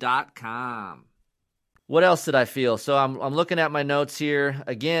 vertexpistons.com. What else did I feel? So I'm looking at my notes here.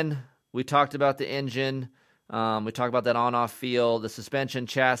 Again, we talked about the engine. We talked about that on-off feel, the suspension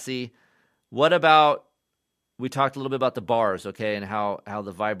chassis. What about, we talked a little bit about the bars, okay, and how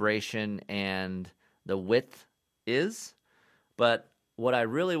the vibration and the width is. But what I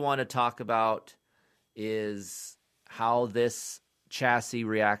really want to talk about is how this chassis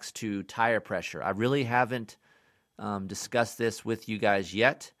reacts to tire pressure. I really haven't discussed this with you guys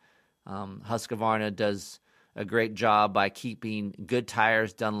yet. Husqvarna does a great job by keeping good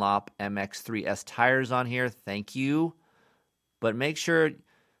tires, Dunlop MX3S tires on here. Thank you. But make sure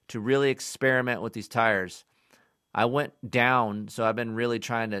to really experiment with these tires. I went down, so I've been really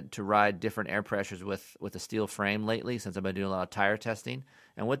trying to ride different air pressures with a steel frame lately since I've been doing a lot of tire testing.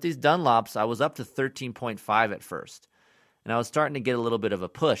 And with these Dunlops, I was up to 13.5 at first. And I was starting to get a little bit of a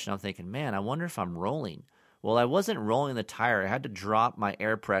push. And I'm thinking, man, I wonder if I'm rolling. Well, I wasn't rolling the tire. I had to drop my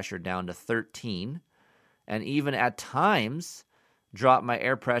air pressure down to 13. And even at times, drop my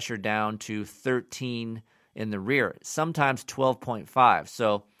air pressure down to 13 in the rear, sometimes 12.5.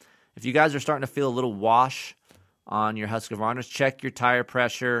 So if you guys are starting to feel a little wash on your Husqvarnas, check your tire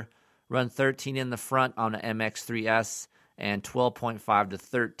pressure, run 13 in the front on an MX3S, and 12.5 to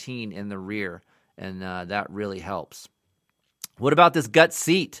 13 in the rear, and that really helps. What about this gut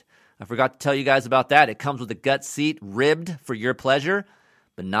seat? I forgot to tell you guys about that. It comes with a gut seat, ribbed for your pleasure,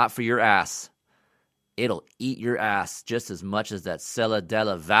 but not for your ass. It'll eat your ass just as much as that Sella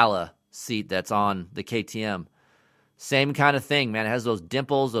della Valle seat that's on the KTM. Same kind of thing, man. It has those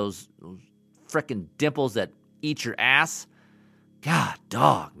dimples, those frickin' dimples that eat your ass. God,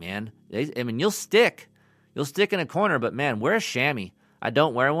 dog, man. You'll stick. You'll stick in a corner, but, man, wear a chamois. I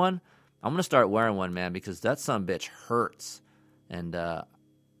don't wear one. I'm going to start wearing one, man, because that sumbitch hurts. And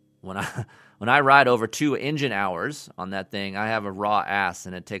when I ride over 2 engine hours on that thing, I have a raw ass,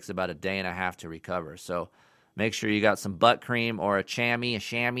 and it takes about a day and a half to recover. So make sure you got some butt cream or a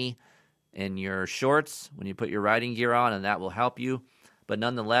chamois in your shorts when you put your riding gear on, and that will help you. But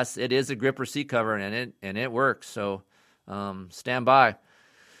nonetheless, it is a gripper seat cover, and it works. So stand by.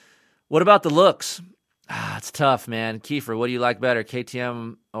 What about the looks? It's tough, man. Keefer, what do you like better,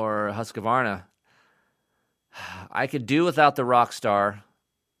 KTM or Husqvarna? I could do without the Rockstar,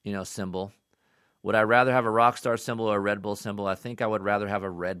 symbol. Would I rather have a Rockstar symbol or a Red Bull symbol? I think I would rather have a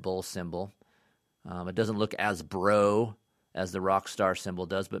Red Bull symbol. It doesn't look as bro as the Rockstar symbol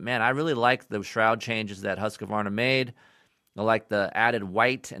does. But, man, I really like the shroud changes that Husqvarna made. I like the added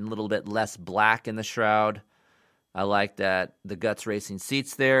white and a little bit less black in the shroud. I like that the Guts Racing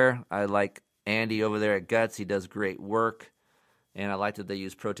seats there. I like Andy over there at Guts. He does great work. And I like that they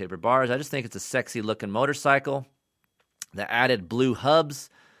use Pro Taper bars. I just think it's a sexy-looking motorcycle. The added blue hubs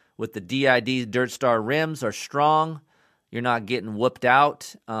with the DID Dirt Star rims are strong. You're not getting whooped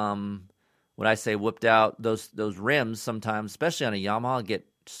out. When I say whooped out, those rims sometimes, especially on a Yamaha, get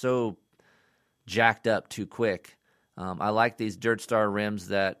so jacked up too quick. I like these Dirt Star rims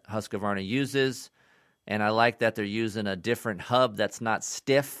that Husqvarna uses, and I like that they're using a different hub that's not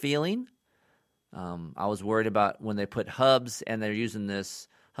stiff feeling. I was worried about when they put hubs and they're using this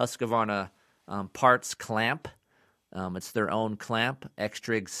Husqvarna parts clamp. It's their own clamp,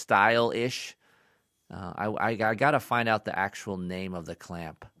 X-Trig style-ish. I got to find out the actual name of the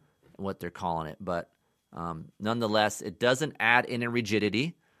clamp, what they're calling it. But nonetheless, it doesn't add any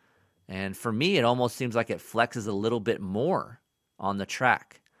rigidity. And for me, it almost seems like it flexes a little bit more on the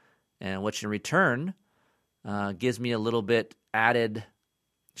track. And which in return gives me a little bit added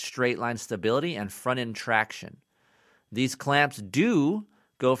straight line stability and front end traction. These clamps do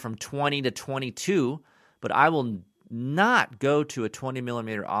go from 20 to 22, but I will not go to a 20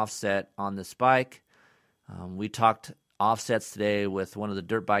 millimeter offset on this bike. We talked offsets today with one of the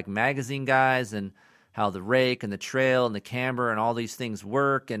Dirt Bike Magazine guys and how the rake and the trail and the camber and all these things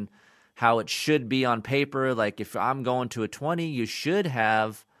work and how it should be on paper. Like if I'm going to a 20, you should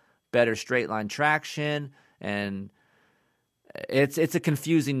have better straight line traction, and it's a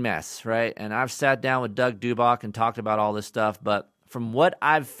confusing mess, right? And I've sat down with Doug Dubach and talked about all this stuff, but from what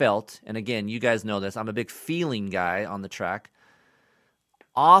I've felt, and again, you guys know this, I'm a big feeling guy on the track.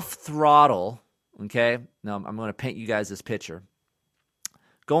 Off throttle, okay? Now I'm going to paint you guys this picture.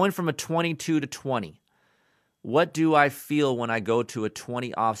 Going from a 22 to 20, what do I feel when I go to a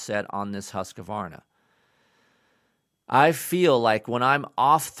 20 offset on this Husqvarna? I feel like when I'm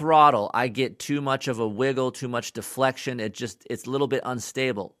off throttle, I get too much of a wiggle, too much deflection. It's a little bit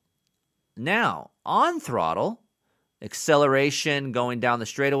unstable. Now, on throttle, acceleration going down the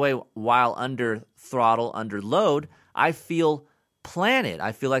straightaway while under throttle, under load, I feel planted.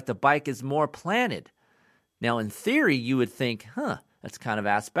 I feel like the bike is more planted. Now, in theory, you would think, that's kind of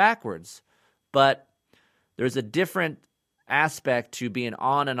ass backwards. But there's a different aspect to being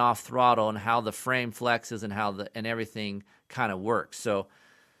on and off throttle and how the frame flexes and how and everything kind of works. So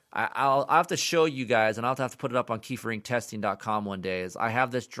I'll have to show you guys, and I'll have to put it up on keeferinctesting.com one day. Is I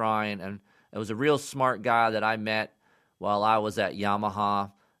have this drawing, and it was a real smart guy that I met while I was at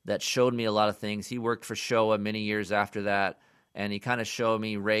Yamaha that showed me a lot of things. He worked for Showa many years after that, and he kind of showed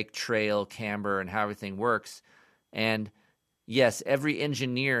me rake, trail, camber, and how everything works. And yes, every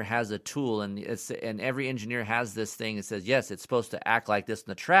engineer has a tool, and every engineer has this thing that says, yes, it's supposed to act like this in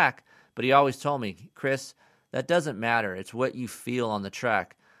the track, but he always told me, Chris, that doesn't matter. It's what you feel on the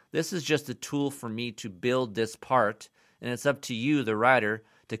track. This is just a tool for me to build this part, and it's up to you, the rider,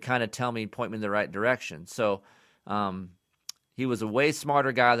 to kind of tell me, point me in the right direction. So he was a way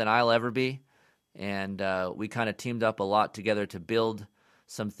smarter guy than I'll ever be, and we kind of teamed up a lot together to build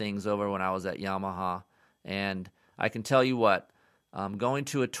some things over when I was at Yamaha. And I can tell you what, going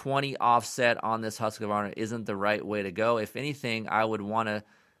to a 20 offset on this Husqvarna isn't the right way to go. If anything, I would want to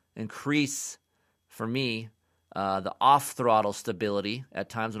increase, for me, the off-throttle stability at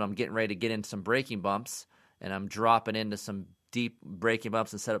times when I'm getting ready to get into some braking bumps and I'm dropping into some deep braking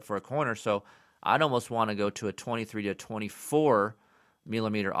bumps and set up for a corner. So I'd almost want to go to a 23 to 24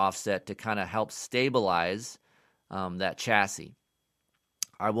 millimeter offset to kind of help stabilize that chassis.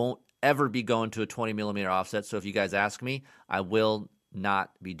 I won't ever be going to a 20 millimeter offset, so if you guys ask me, I will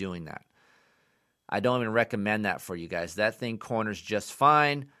not be doing that. I don't even recommend that for you guys. That thing corners just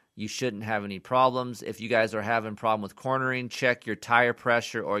fine. You shouldn't have any problems. If you guys are having a problem with cornering, check your tire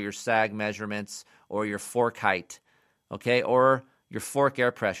pressure or your sag measurements or your fork height, okay, or your fork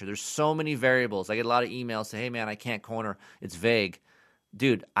air pressure. There's so many variables. I get a lot of emails say, hey, man, I can't corner. It's vague.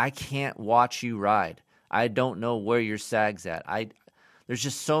 Dude, I can't watch you ride. I don't know where your sag's at. There's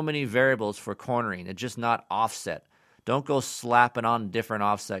just so many variables for cornering. It's just not offset. Don't go slapping on a different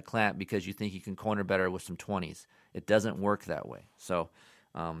offset clamp because you think you can corner better with some 20s. It doesn't work that way. So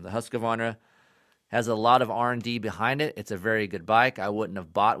the Husqvarna has a lot of R&D behind it. It's a very good bike. I wouldn't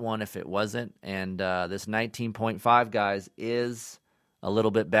have bought one if it wasn't. And this 19.5, guys, is a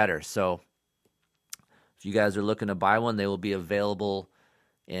little bit better. So if you guys are looking to buy one, they will be available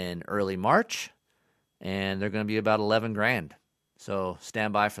in early March, and they're going to be about $11,000. So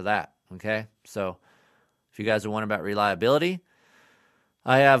stand by for that, okay? So if you guys are wondering about reliability,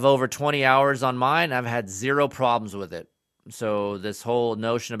 I have over 20 hours on mine. I've had zero problems with it. So this whole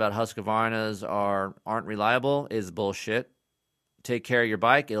notion about Husqvarnas aren't reliable is bullshit. Take care of your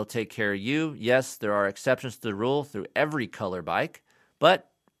bike. It'll take care of you. Yes, there are exceptions to the rule through every color bike,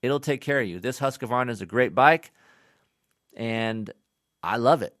 but it'll take care of you. This Husqvarna is a great bike, and I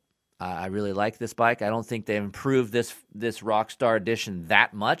love it. I really like this bike. I don't think they've improved this Rockstar Edition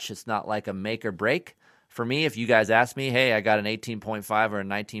that much. It's not like a make or break. For me, if you guys ask me, hey, I got an 18.5 or a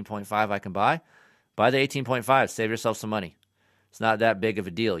 19.5 I can buy the 18.5. Save yourself some money. It's not that big of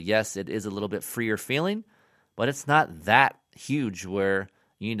a deal. Yes, it is a little bit freer feeling, but it's not that huge where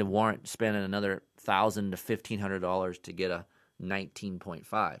you need to warrant spending another $1,000 to $1,500 to get a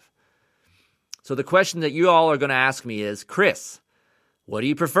 19.5. So the question that you all are going to ask me is, Chris, what do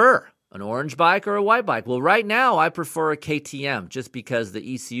you prefer, an orange bike or a white bike? Well, right now I prefer a KTM just because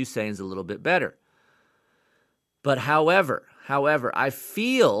the ECU setting is a little bit better. But however, I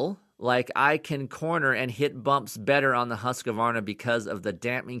feel like I can corner and hit bumps better on the Husqvarna because of the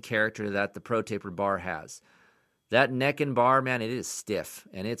damping character that the Pro Taper bar has. That neck and bar, man, it is stiff,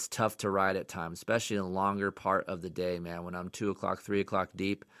 and it's tough to ride at times, especially in the longer part of the day, man. When I'm 2 o'clock, 3 o'clock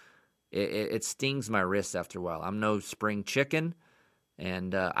deep, it stings my wrists after a while. I'm no spring chicken.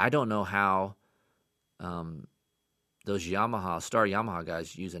 And I don't know how those Star Yamaha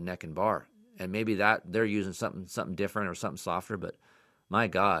guys use a neck and bar. And maybe that they're using something different or something softer. But my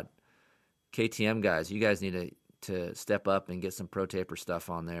God, KTM guys, you guys need to step up and get some Pro Taper stuff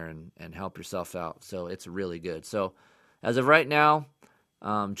on there and help yourself out. So it's really good. So as of right now,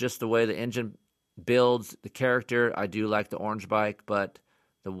 just the way the engine builds, the character, I do like the orange bike, but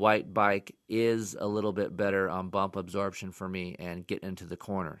the white bike is a little bit better on bump absorption for me and getting into the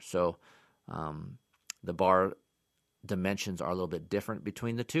corner. So the bar dimensions are a little bit different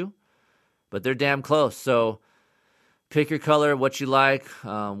between the two, but they're damn close. So pick your color, what you like,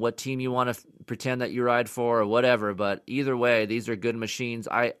 what team you want to pretend that you ride for or whatever. But either way, these are good machines.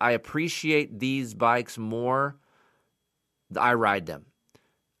 I appreciate these bikes more. I ride them.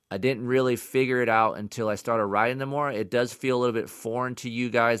 I didn't really figure it out until I started riding them more. It does feel a little bit foreign to you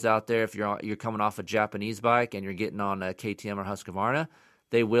guys out there if you're coming off a Japanese bike and you're getting on a KTM or Husqvarna.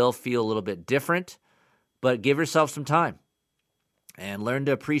 They will feel a little bit different, but give yourself some time and learn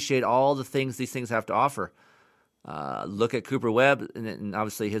to appreciate all the things these things have to offer. Look at Cooper Webb, and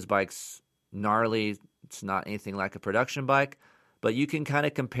obviously his bike's gnarly. It's not anything like a production bike, but you can kind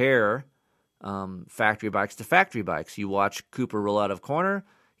of compare factory bikes to factory bikes. You watch Cooper roll out of corner.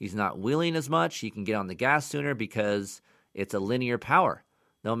 He's not wheeling as much. He can get on the gas sooner because it's a linear power.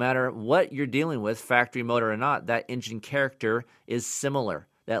 No matter what you're dealing with, factory motor or not, that engine character is similar.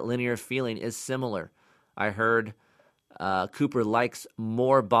 That linear feeling is similar. I heard Cooper likes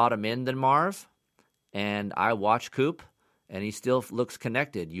more bottom end than Marv, and I watch Coop, and he still looks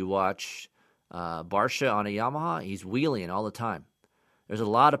connected. You watch Barsha on a Yamaha, he's wheeling all the time. There's a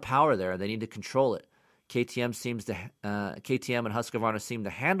lot of power there. They need to control it. KTM and Husqvarna seem to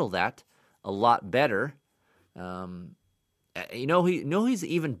handle that a lot better. He's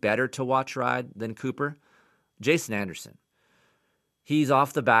even better to watch ride than Cooper? Jason Anderson. He's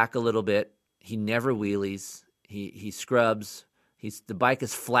off the back a little bit. He never wheelies. He scrubs. The bike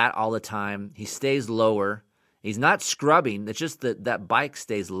is flat all the time. He stays lower. He's not scrubbing. It's just that bike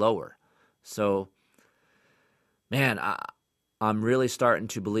stays lower. So, man, I'm really starting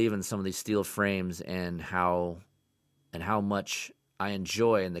to believe in some of these steel frames and how much I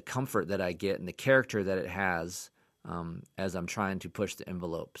enjoy and the comfort that I get and the character that it has as I'm trying to push the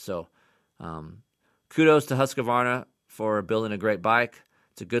envelope. So kudos to Husqvarna for building a great bike.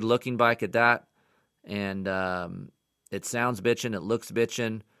 It's a good-looking bike at that, and it sounds bitchin'. It looks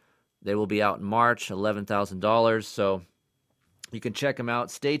bitchin'. They will be out in March, $11,000. So you can check them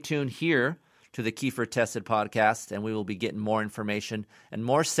out. Stay tuned here to the Keefer Tested podcast, and we will be getting more information and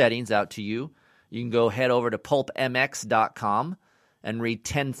more settings out to you. You can go head over to pulpmx.com and read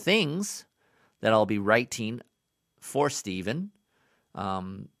 10 things that I'll be writing for Steven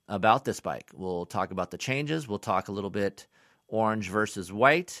about this bike. We'll talk about the changes. We'll talk a little bit orange versus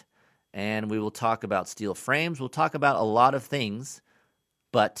white, and we will talk about steel frames. We'll talk about a lot of things,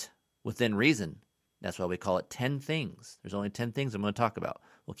 but within reason. That's why we call it 10 things. There's only 10 things I'm going to talk about.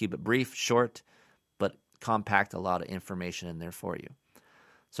 We'll keep it brief, short, but compact a lot of information in there for you.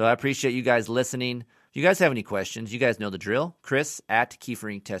 So I appreciate you guys listening. If you guys have any questions, you guys know the drill. Chris at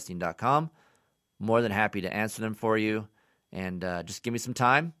keeferinctesting.com. More than happy to answer them for you. And just give me some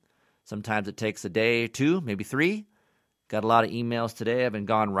time. Sometimes it takes a day or two, maybe 3. Got a lot of emails today. I've been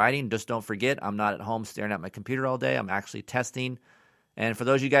gone writing. Just don't forget, I'm not at home staring at my computer all day. I'm actually testing. And for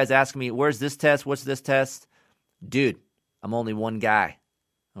those of you guys asking me, where's this test? What's this test? Dude, I'm only one guy,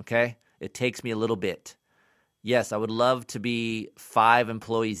 okay? It takes me a little bit. Yes, I would love to be 5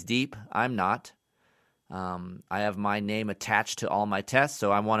 employees deep. I'm not. I have my name attached to all my tests, so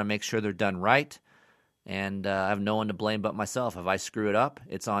I want to make sure they're done right. And I have no one to blame but myself. If I screw it up,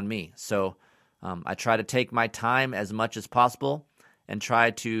 it's on me. So I try to take my time as much as possible and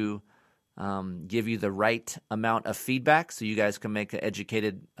try to give you the right amount of feedback so you guys can make an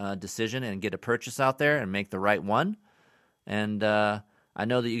educated decision and get a purchase out there and make the right one. And I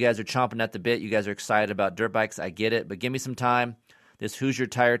know that you guys are chomping at the bit. You guys are excited about dirt bikes. I get it, but give me some time. This Hoosier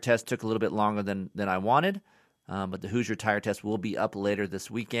tire test took a little bit longer than I wanted, but the Hoosier tire test will be up later this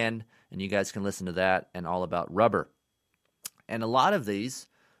weekend, and you guys can listen to that and all about rubber. And a lot of these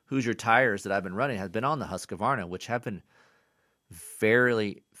Hoosier tires that I've been running have been on the Husqvarna, which have been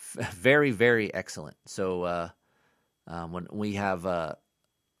very, very excellent. So when we have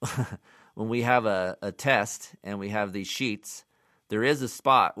when we have a test and we have these sheets, there is a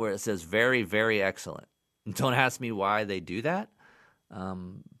spot where it says very, very excellent. Don't ask me why they do that,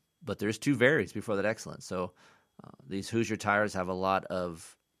 but there's 2 varies before that excellent. So these Hoosier tires have a lot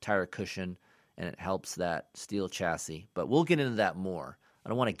of tire cushion, and it helps that steel chassis. But we'll get into that more. I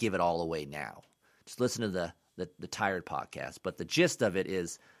don't want to give it all away now. Just listen to the Tired podcast. But the gist of it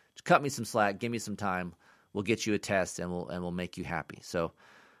is, just cut me some slack, give me some time. We'll get you a test, and we'll make you happy. So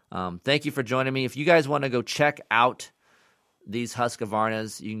thank you for joining me. If you guys want to go check out these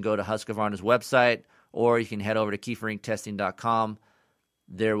Husqvarnas, you can go to Husqvarna's website, or you can head over to keeferinctesting.com.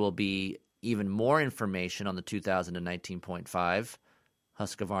 There will be even more information on the 2019.5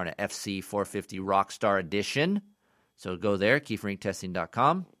 Husqvarna FC450 Rockstar Edition. So go there,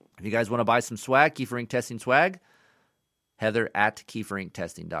 keeferinctesting.com. If you guys want to buy some swag, Keefer Ink Testing swag, Heather at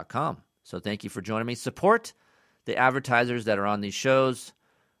keeferinctesting.com. So thank you for joining me. Support the advertisers that are on these shows.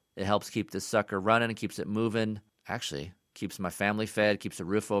 It helps keep this sucker running and keeps it moving. Actually, keeps my family fed, keeps a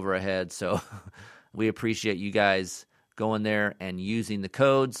roof over our head. So we appreciate you guys going there and using the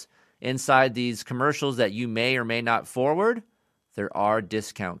codes inside these commercials that you may or may not forward. There are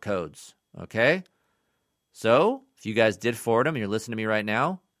discount codes, okay? So if you guys did forward them and you're listening to me right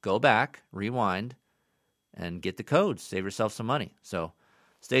now, go back, rewind, and get the codes. Save yourself some money. So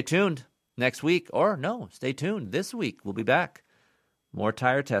stay tuned next week, or no, stay tuned this week. We'll be back. More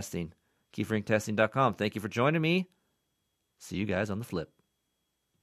tire testing. KeeferInkTesting.com. Thank you for joining me. See you guys on the flip.